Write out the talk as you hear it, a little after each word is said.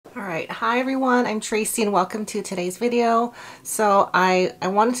Alright, hi everyone, I'm Tracy and welcome to today's video. So I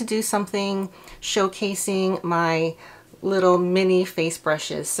wanted to do something showcasing my little mini face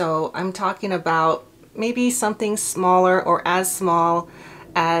brushes. So I'm talking about maybe something smaller or as small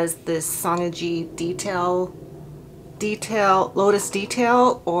as this Sonia G Lotus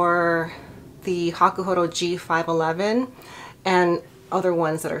Detail or the Hakuhodo G511 and other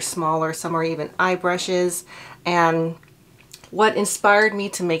ones that are smaller. Some are even eye brushes. And what inspired me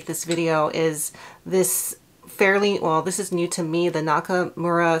to make this video is this this is new to me, the Nakamura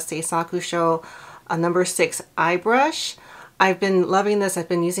Seisaku Show number 6 eye brush. I've been loving this. I've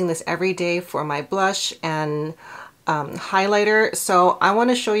been using this every day for my blush and highlighter. So I want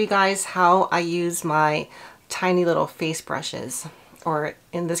to show you guys how I use my tiny little face brushes, or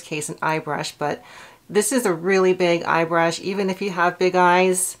in this case an eye brush, but this is a really big eye brush. Even if you have big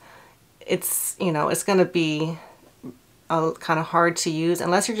eyes, it's going to be kind of hard to use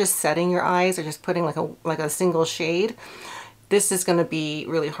unless you're just setting your eyes or just putting like a single shade. This is going to be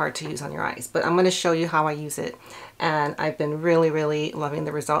really hard to use on your eyes, but I'm going to show you how I use it, and I've been really loving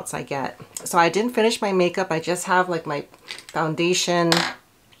the results I get. So I didn't finish my makeup. I just have like my foundation,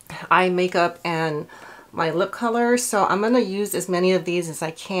 eye makeup, and my lip color. So I'm going to use as many of these as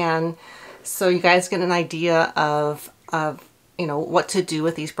I can so you guys get an idea of what to do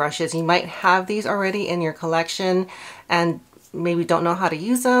with these brushes. You might have these already in your collection and maybe don't know how to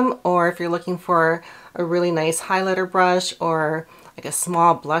use them, or if you're looking for a really nice highlighter brush or like a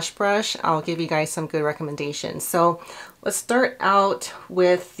small blush brush, I'll give you guys some good recommendations. So let's start out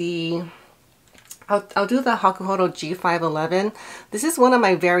with I'll do the Hakuhodo G511. This is one of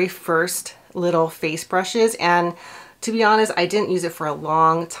my very first little face brushes, and to be honest, I didn't use it for a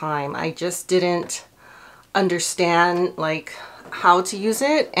long time. I just didn't understand like how to use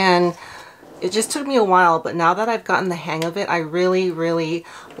it, and it just took me a while, but now that I've gotten the hang of it, I really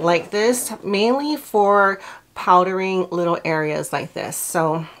like this, mainly for powdering little areas like this.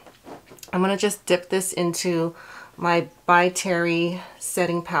 So I'm gonna just dip this into my By Terry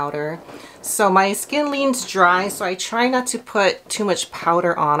setting powder. So my skin leans dry, so I try not to put too much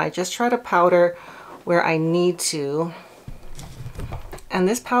powder on. I just try to powder where I need to. And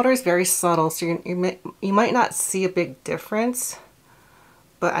this powder is very subtle, so you might not see a big difference,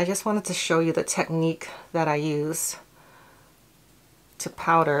 but I just wanted to show you the technique that I use to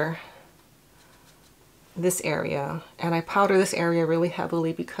powder this area. And I powder this area really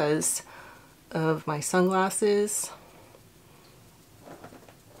heavily because of my sunglasses.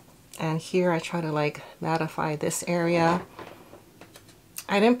 And here I try to like mattify this area.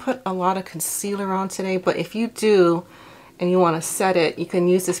 I didn't put a lot of concealer on today, but if you do and you want to set it, you can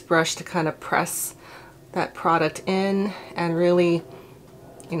use this brush to kind of press that product in and really,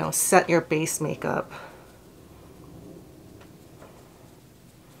 set your base makeup.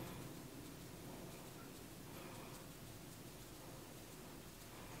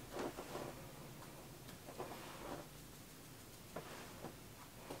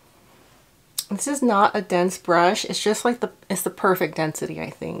 This is not a dense brush. It's just like it's the perfect density,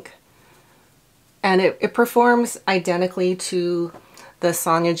 I think. And it performs identically to the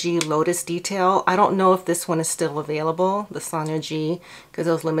Sonia G Lotus Detail. I don't know if this one is still available, the Sonia G, because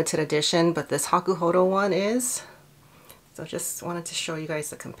it was limited edition, but this Hakuhodo one is. So just wanted to show you guys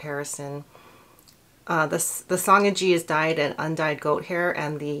the comparison. The Sonia G is dyed and undyed goat hair,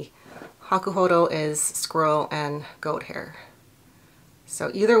 and the Hakuhodo is squirrel and goat hair.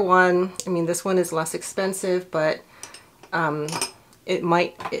 So either one, I mean, this one is less expensive, but it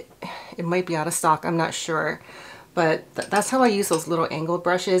might be out of stock, I'm not sure. But that's how I use those little angled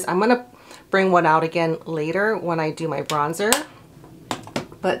brushes. I'm gonna bring one out again later when I do my bronzer.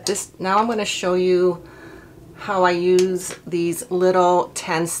 But now I'm gonna show you how I use these little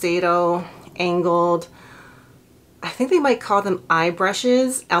Tensedo angled, I think they might call them eye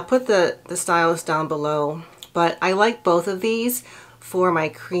brushes. I'll put the styles down below, but I like both of these for my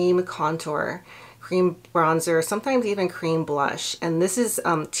cream contour, cream bronzer, sometimes even cream blush. And this is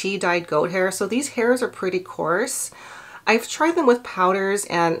tea dyed goat hair, so these hairs are pretty coarse. I've tried them with powders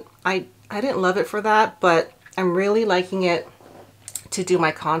and I didn't love it for that, but I'm really liking it to do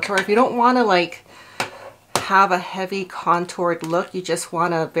my contour. If you don't want to like have a heavy contoured look, you just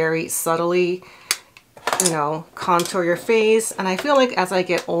want to very subtly contour your face. And I feel like as I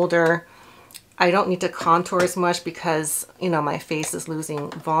get older, I don't need to contour as much because my face is losing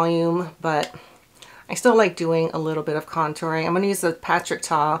volume, but I still like doing a little bit of contouring. I'm going to use the Patrick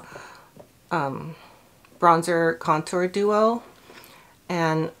Ta bronzer contour duo,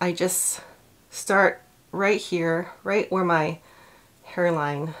 and I just start right here, right where my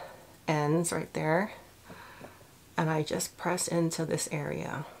hairline ends, right there, and I just press into this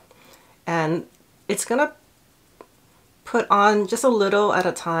area. and it's gonna put on just a little at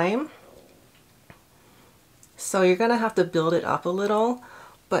a time. So you're gonna have to build it up a little,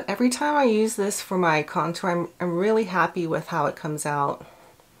 but every time I use this for my contour, I'm really happy with how it comes out.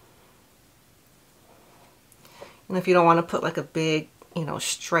 And if you don't want to put like a big, you know,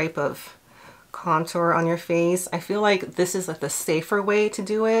 stripe of contour on your face, I feel like this is like the safer way to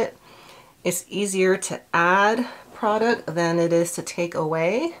do it. It's easier to add product than it is to take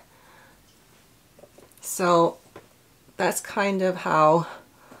away. So that's kind of how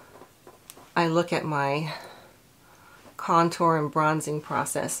I look at my contour and bronzing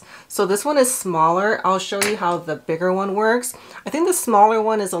process. So this one is smaller. I'll show you how the bigger one works. I think the smaller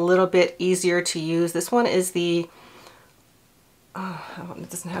one is a little bit easier to use. This one is the it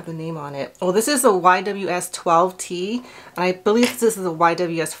doesn't have the name on it. Oh, this is the YWS 12T, and I believe this is the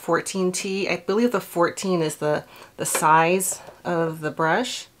YWS 14T. I believe the 14 is the size of the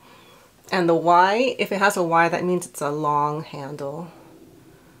brush, and the Y, if it has a Y, that means it's a long handle.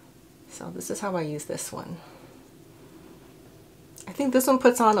 So this is how I use this one. I think this one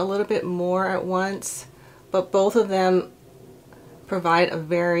puts on a little bit more at once, but both of them provide a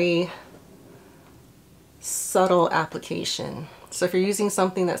very subtle application. So if you're using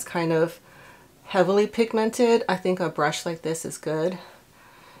something that's kind of heavily pigmented, I think a brush like this is good.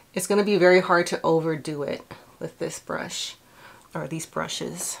 It's going to be very hard to overdo it with this brush or these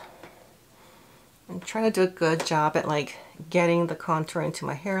brushes. I'm trying to do a good job at like getting the contour into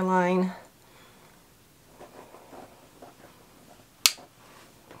my hairline.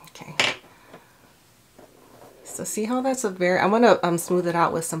 Okay. So see how that's a very, I'm going to smooth it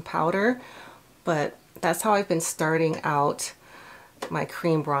out with some powder, but that's how I've been starting out my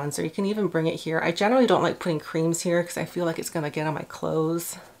cream bronzer. You can even bring it here. I generally don't like putting creams here because I feel like it's going to get on my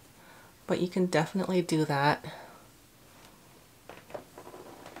clothes, but you can definitely do that.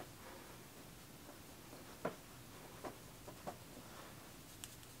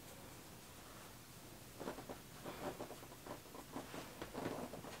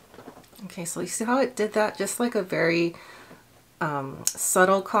 Okay, so you see how it did that? Just like a very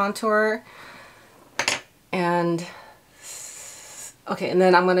subtle contour. And okay, and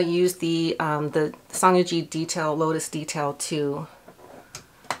then I'm going to use the Sonia G detail, Lotus detail, to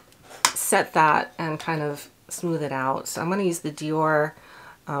set that and kind of smooth it out. So I'm going to use the Dior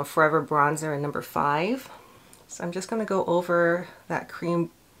Forever bronzer in number 5. So I'm just going to go over that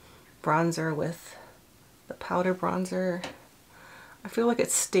cream bronzer with the powder bronzer. I feel like it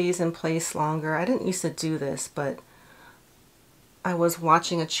stays in place longer. I didn't used to do this, but I was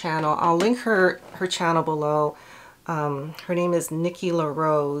watching a channel. I'll link her channel below. Her name is Nikki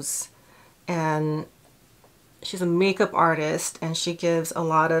LaRose, and she's a makeup artist, and she gives a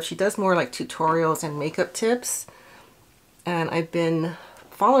lot of, she does more like tutorials and makeup tips. And I've been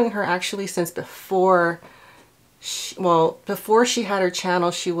following her actually since before before she had her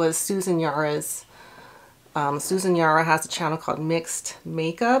channel. She was Susan Yara's. Susan Yara has a channel called Mixed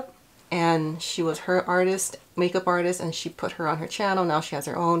Makeup, and she was her makeup artist, and she put her on her channel. Now she has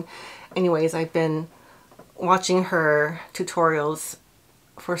her own. Anyways, I've been watching her tutorials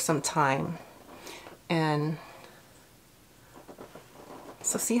for some time, and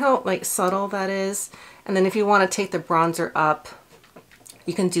so see how like subtle that is. And then if you want to take the bronzer up,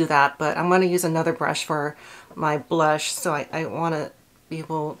 you can do that, but I'm going to use another brush for my blush, so I want to be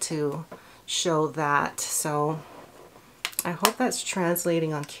able to show that. So I hope that's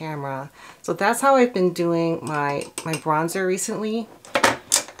translating on camera. So that's how I've been doing my bronzer recently.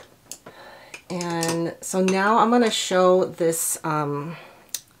 And so now I'm going to show this the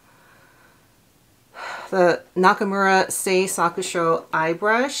Nakamura Sei Sakusho eye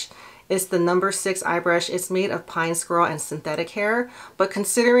brush. It's the number 6 eye brush. It's made of pine squirrel and synthetic hair, but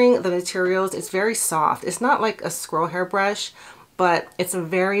considering the materials, it's very soft. It's not like a squirrel hair brush, but it's a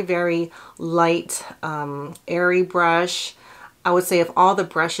very, very light, airy brush. I would say of all the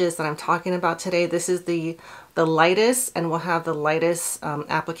brushes that I'm talking about today, this is the lightest and will have the lightest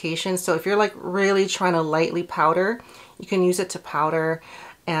application. So if you're like really trying to lightly powder, you can use it to powder.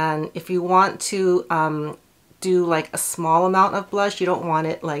 And if you want to do like a small amount of blush, you don't want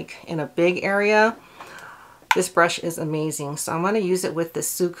it like in a big area, this brush is amazing. So I'm going to use it with the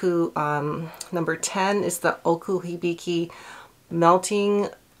Suku number 10. It's the Okuhibiki melting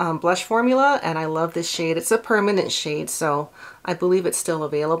blush formula, and I love this shade. It's a permanent shade, so I believe it's still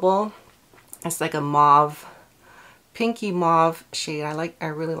available. It's like a mauve, pinky mauve shade. I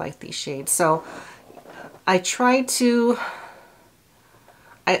really like these shades. So I try to,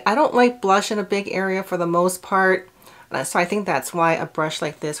 I don't like blush in a big area for the most part, so I think that's why a brush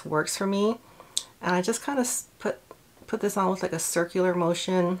like this works for me. And I just kind of put this on with like a circular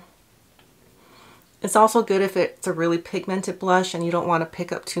motion. It's also good if it's a really pigmented blush and you don't want to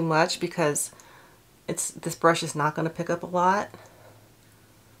pick up too much, because this brush is not going to pick up a lot.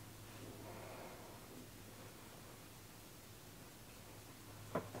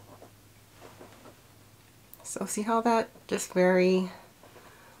 So see how that just very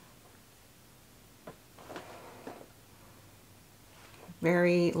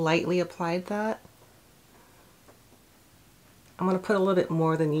lightly applied that? I'm going to put a little bit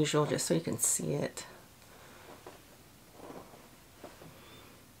more than usual just so you can see it.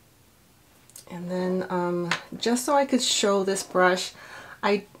 And then just so I could show this brush,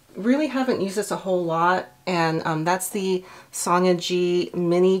 I really haven't used this a whole lot, and that's the Sonia G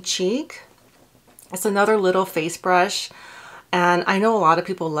Mini Cheek. It's another little face brush, and I know a lot of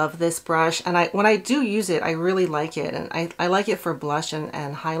people love this brush, and when I do use it, I really like it, and I like it for blush and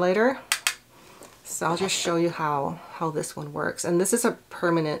highlighter. So I'll just show you how this one works. And this is a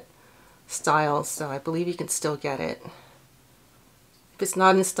permanent style, so I believe you can still get it. If it's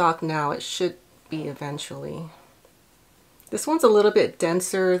not in stock now, it should be eventually. This one's a little bit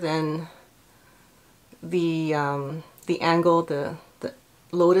denser than the angle, the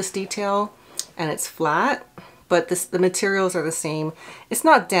lotus detail, and it's flat, but the materials are the same. It's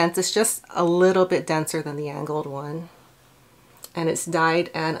not dense, it's just a little bit denser than the angled one. And it's dyed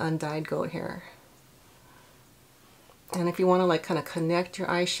and undyed goat hair. And if you want to like kind of connect your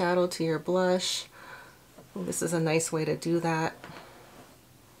eyeshadow to your blush, this is a nice way to do that.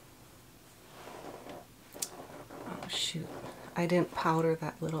 Oh shoot, I didn't powder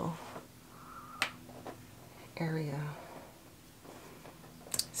that little area.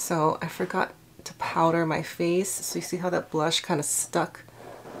 So I forgot to powder my face. So you see how that blush kind of stuck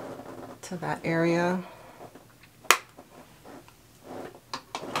to that area?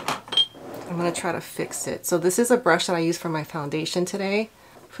 I'm going to try to fix it. So this is a brush that I use for my foundation today.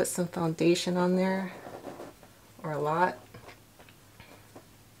 Put some foundation on there, or a lot.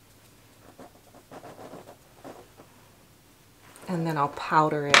 And then I'll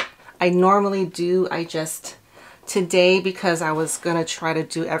powder it. I normally do, today, because I was going to try to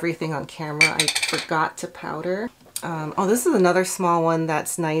do everything on camera, I forgot to powder. Oh, this is another small one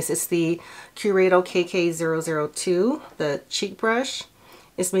that's nice. It's the Hakuhodo KK002, the cheek brush.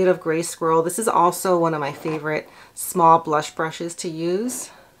 It's made of gray squirrel. This is also one of my favorite small blush brushes to use.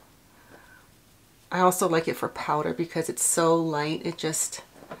 I also like it for powder because it's so light.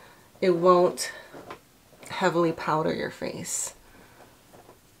 It won't heavily powder your face.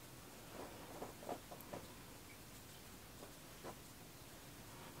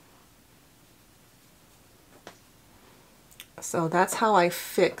 So that's how I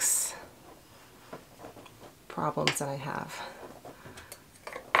fix problems that I have.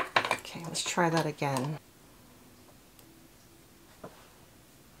 Okay, let's try that again.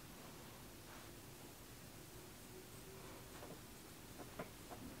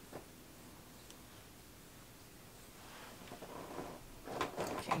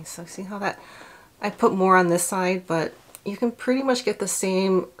 Okay, so see how that, I put more on this side, but you can pretty much get the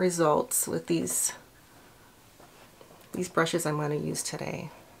same results with these brushes I'm going to use today.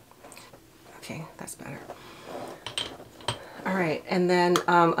 Okay, that's better. All right, and then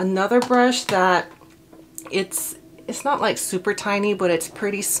another brush that it's not like super tiny, but it's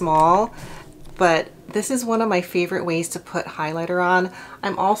pretty small. But this is one of my favorite ways to put highlighter on.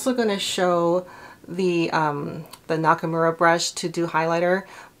 I'm also going to show the Nakamura brush to do highlighter,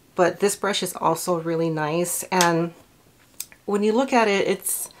 but this brush is also really nice. And when you look at it,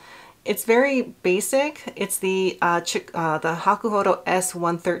 it's very basic. It's the Hakuhodo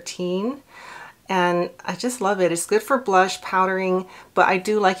S113. And I just love it. It's good for blush, powdering, but I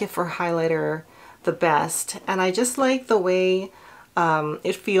do like it for highlighter the best. And I just like the way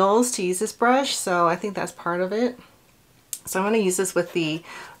it feels to use this brush, so I think that's part of it. So I'm going to use this with the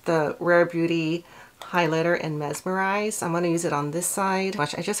Rephr Beauty highlighter in Mesmerize. I'm going to use it on this side.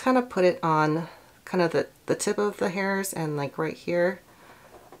 I just kind of put it on kind of the tip of the hairs and like right here.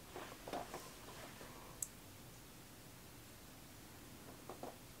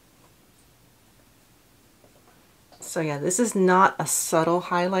 So yeah, this is not a subtle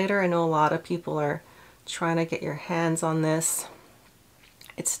highlighter. I know a lot of people are trying to get your hands on this.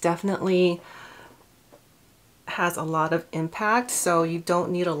 It's definitely has a lot of impact, so you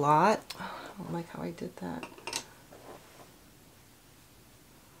don't need a lot. Oh, I don't like how I did that.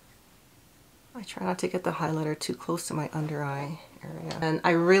 I try not to get the highlighter too close to my under eye area. And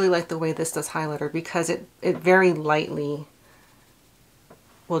I really like the way this does highlighter because it very lightly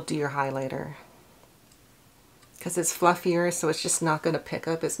will do your highlighter. Because it's fluffier, so it's just not going to pick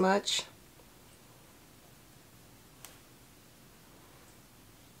up as much.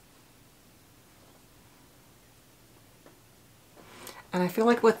 And I feel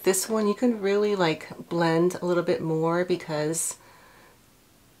like with this one, you can really like blend a little bit more because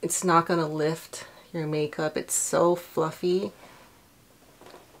it's not going to lift your makeup. It's so fluffy.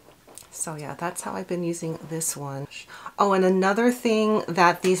 So yeah, that's how I've been using this one. Oh, and another thing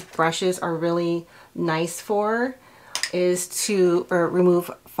that these brushes are really nice for is to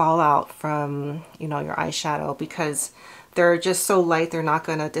remove fallout from, you know, your eyeshadow, because they're just so light, they're not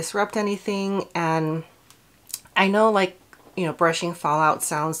going to disrupt anything. And I know, like, you know, brushing fallout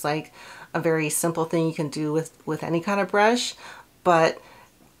sounds like a very simple thing you can do with any kind of brush, but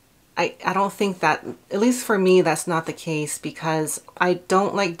I don't think that, at least for me, that's not the case, because I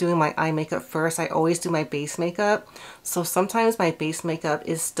don't like doing my eye makeup first. I always do my base makeup. So sometimes my base makeup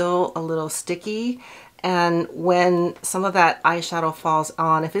is still a little sticky. And when some of that eyeshadow falls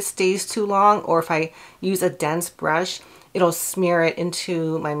on, if it stays too long, or if I use a dense brush, it'll smear it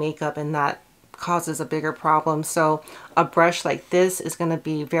into my makeup, and that causes a bigger problem. So a brush like this is going to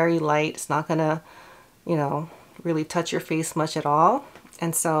be very light. It's not going to, you know, really touch your face much at all.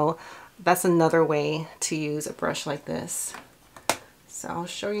 And so that's another way to use a brush like this. So I'll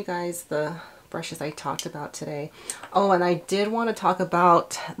show you guys the brushes I talked about today. Oh, and I did want to talk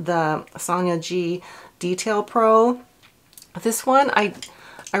about the Sonia G Detail Pro. This one, I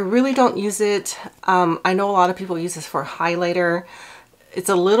really don't use it. I know a lot of people use this for highlighter. It's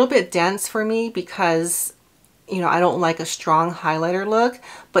a little bit dense for me because, you know, I don't like a strong highlighter look.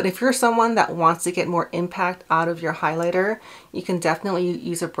 But if you're someone that wants to get more impact out of your highlighter, you can definitely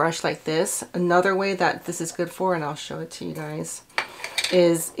use a brush like this. Another way that this is good for, and I'll show it to you guys,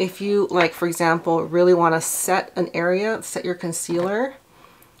 is if you, like, for example, really want to set an area, set your concealer.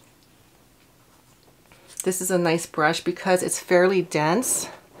 This is a nice brush because it's fairly dense,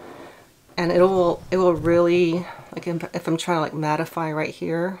 and it will really, like, if I'm trying to like mattify right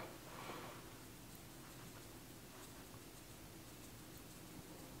here.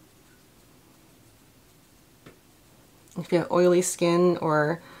 If you have oily skin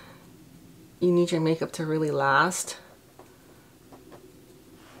or you need your makeup to really last.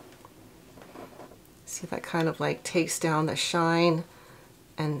 See, that kind of like takes down the shine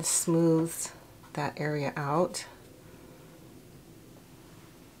and smooths that area out.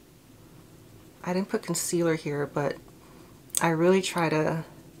 I didn't put concealer here, but I really try to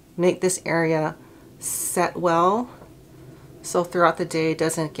make this area set well, so throughout the day it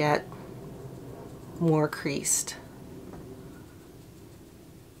doesn't get more creased.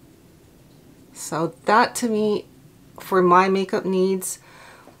 So that, to me, for my makeup needs,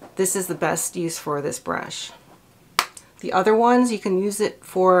 this is the best use for this brush. The other ones, you can use it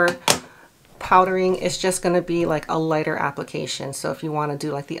for powdering. It's just going to be like a lighter application. So if you want to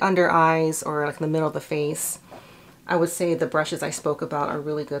do like the under eyes or like in the middle of the face, I would say the brushes I spoke about are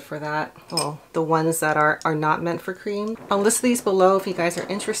really good for that. Well, the ones that are not meant for cream. I'll list these below if you guys are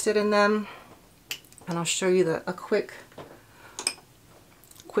interested in them. And I'll show you a quick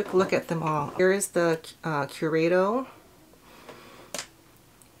look at them all. Here is the Curado,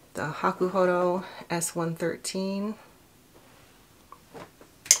 the Hakuhodo S113,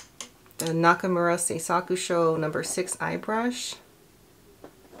 the Nakamura Seisakusho number 6 eye brush,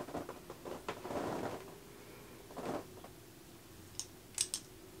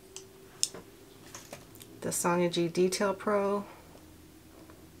 the Sonia G Detail Pro,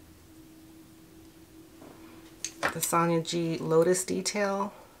 the Sonia G Lotus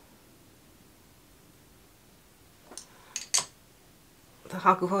Detail, the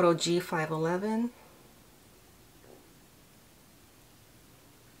Hakuhodo G511,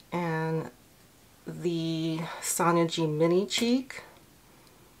 and the Sonia G Mini Cheek.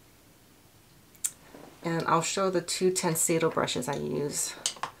 And I'll show the two Tensado brushes I use.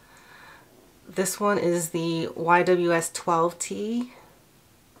 This one is the YWS 12T,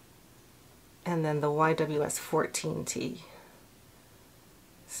 and then the YWS 14T.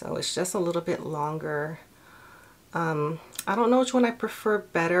 So it's just a little bit longer. I don't know which one I prefer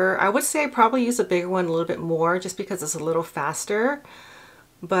better. I would say I probably use a bigger one a little bit more just because it's a little faster,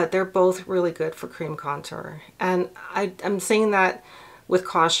 but they're both really good for cream contour. And I'm saying that with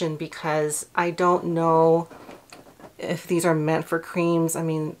caution because I don't know if these are meant for creams. I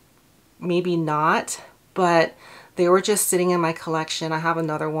mean, maybe not, but they were just sitting in my collection. I have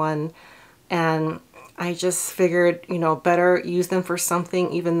another one, and I just figured, you know, better use them for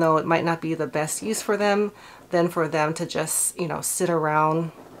something, even though it might not be the best use for them, than for them to just, you know, sit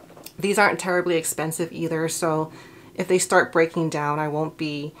around. These aren't terribly expensive either, so if they start breaking down, I won't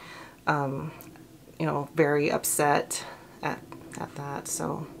be, you know, very upset at that.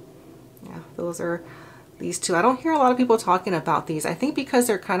 So yeah, those are these two. I don't hear a lot of people talking about these. I think because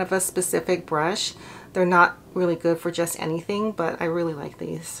they're kind of a specific brush, they're not really good for just anything, but I really like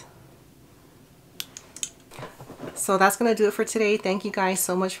these. So that's going to do it for today. Thank you guys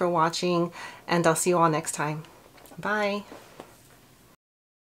so much for watching, and I'll see you all next time. Bye.